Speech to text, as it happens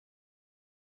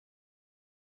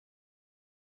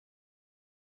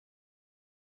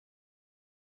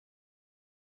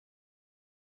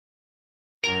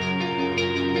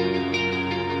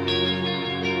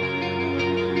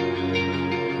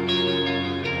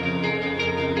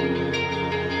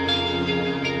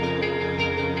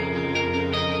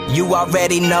You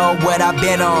already know what I've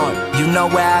been on. You know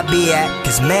where I be at.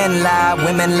 Cause men lie,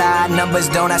 women lie, numbers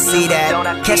don't I see that.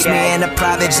 Catch me in a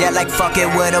private jet like fuck it,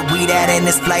 where the weed at. In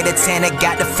this flight attendant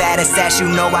got the fattest ass. You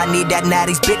know I need that. Now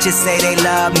these bitches say they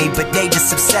love me, but they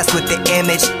just obsessed with the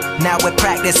image. Now with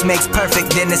practice makes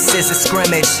perfect, then this is a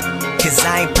scrimmage. Cause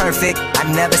I ain't perfect, I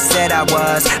never said I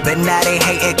was. But now they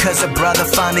hating cause a brother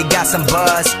finally got some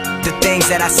buzz. The things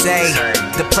that I say,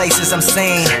 the places I'm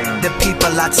seen, the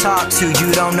people I talk to, you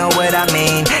don't know what I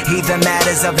mean. Even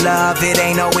matters of love, it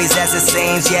ain't always as it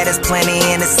seems. Yeah, there's plenty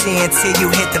in the sea until you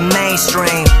hit the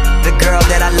mainstream. The girl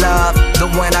that I love, the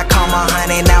one I call my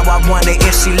honey. Now I wonder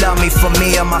if she love me for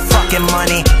me or my fucking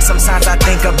money. Sometimes I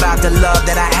think about the love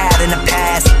that I had in the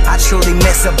past. I truly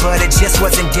miss her, but it just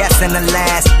wasn't destined to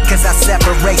last. Cause our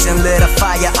separation lit a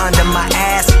fire under my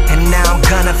ass. And now I'm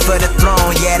gunning for the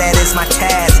throne, yeah, that is my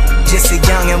task. Just a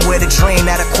youngin' with a dream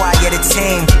that acquired a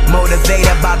team.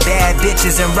 Motivated by bad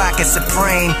bitches and rockin'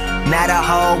 supreme. Now the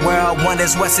whole world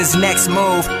wonders what's his next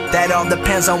move. That all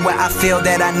depends on where I feel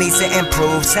that I need to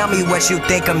improve. Tell me what you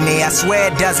think of me, I swear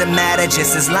it doesn't matter.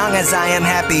 Just as long as I am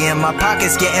happy and my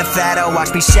pockets getting fatter.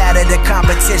 Watch me shatter the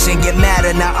competition, get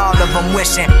madder. Now all of them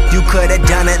wishing you could've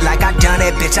done it like I done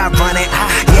it. Bitch, I run it,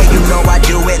 yeah, you know I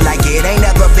do it like it ain't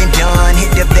never been done.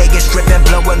 Hit the Vegas Strip and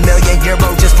blow €1 million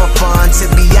just for fun. To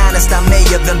be honest, I may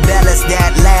have embellished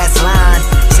that last line.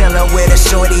 Chillin' with a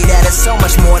shorty that is so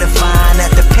much more than fine.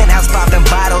 At the penthouse popping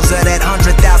bottles of that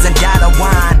 $100,000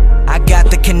 wine. I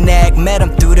got the connect, met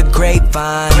him through the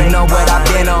grapevine. You know what I've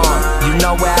been on, you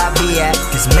know where I be at.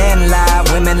 Cause men lie,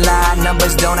 women lie,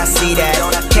 numbers don't I see that.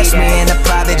 Catch me in a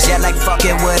private jet like fuck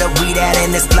it, where the weed at.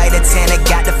 In this flight attendant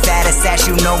got the fattest ass.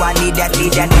 You know I need that,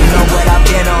 need that. You know what I've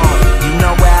been on, you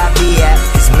know where I be at.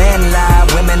 Cause men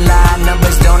lie, women lie,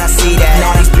 numbers don't I see that.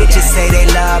 Now these bitches say they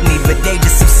love me, but they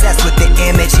just obsessed with the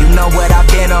image. You know what I've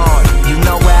been on, you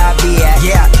know where I be at.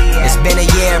 Yeah, it's been a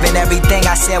year and everything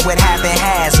I said would happen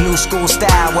has. New school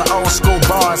style with old school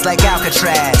bars like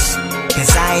Alcatraz.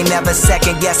 Cause I ain't never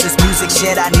second guessed this music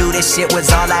shit. I knew this shit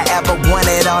was all I ever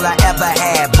wanted, all I ever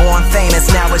had. Born famous,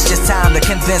 now it's just time to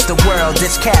convince the world.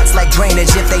 Ditch cats like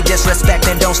drainage if they disrespect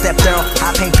and don't step through.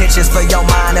 I paint pictures for your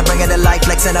mind and bring it to life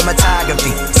like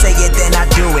cinematography. Say it then I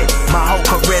do it, my whole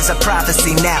career's a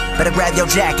prophecy. Now better grab your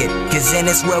jacket, cause in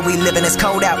this world we live in it's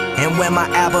cold out. And when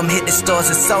my album hit the stores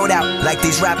it's sold out. Like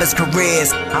these rappers'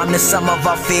 careers, I'm the sum of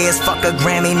our fears. Fuck a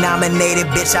Grammy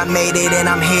nominated, bitch I made it and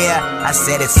I'm here. I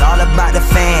said it's all about the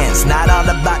fans, not all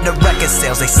about the record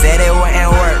sales. They said it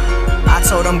wouldn't work, I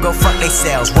told them go fuck they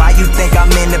selves. Why you think I'm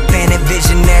independent,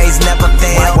 visionaries never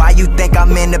fail? Why you think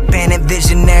I'm independent,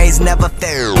 visionaries never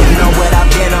fail? You know what I've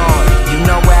been on, you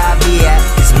know where I be at.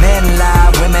 Cause men lie,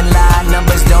 women lie,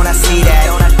 numbers don't I see that.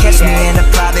 Catch me in a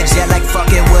private jet like fuck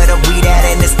it, where the weed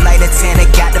at. In this flight attendant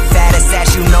got the fattest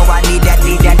ass. You know I need that,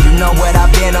 need that. You know what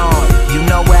I've been on, you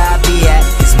know where I be at.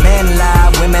 Cause men lie,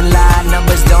 women lie,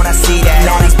 numbers don't I see that.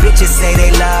 Now these bitches say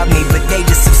they love me, but they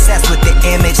just obsessed with the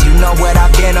image. You know what I've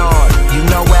been on, you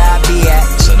know where I be at.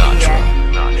 Sinatra.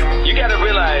 You gotta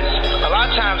realize, a lot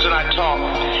of times when I talk,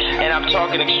 and I'm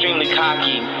talking extremely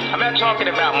cocky, I'm not talking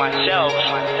about myself,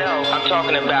 I'm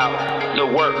talking about the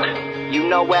work. You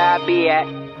know where I be at,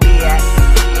 be at,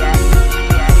 be at.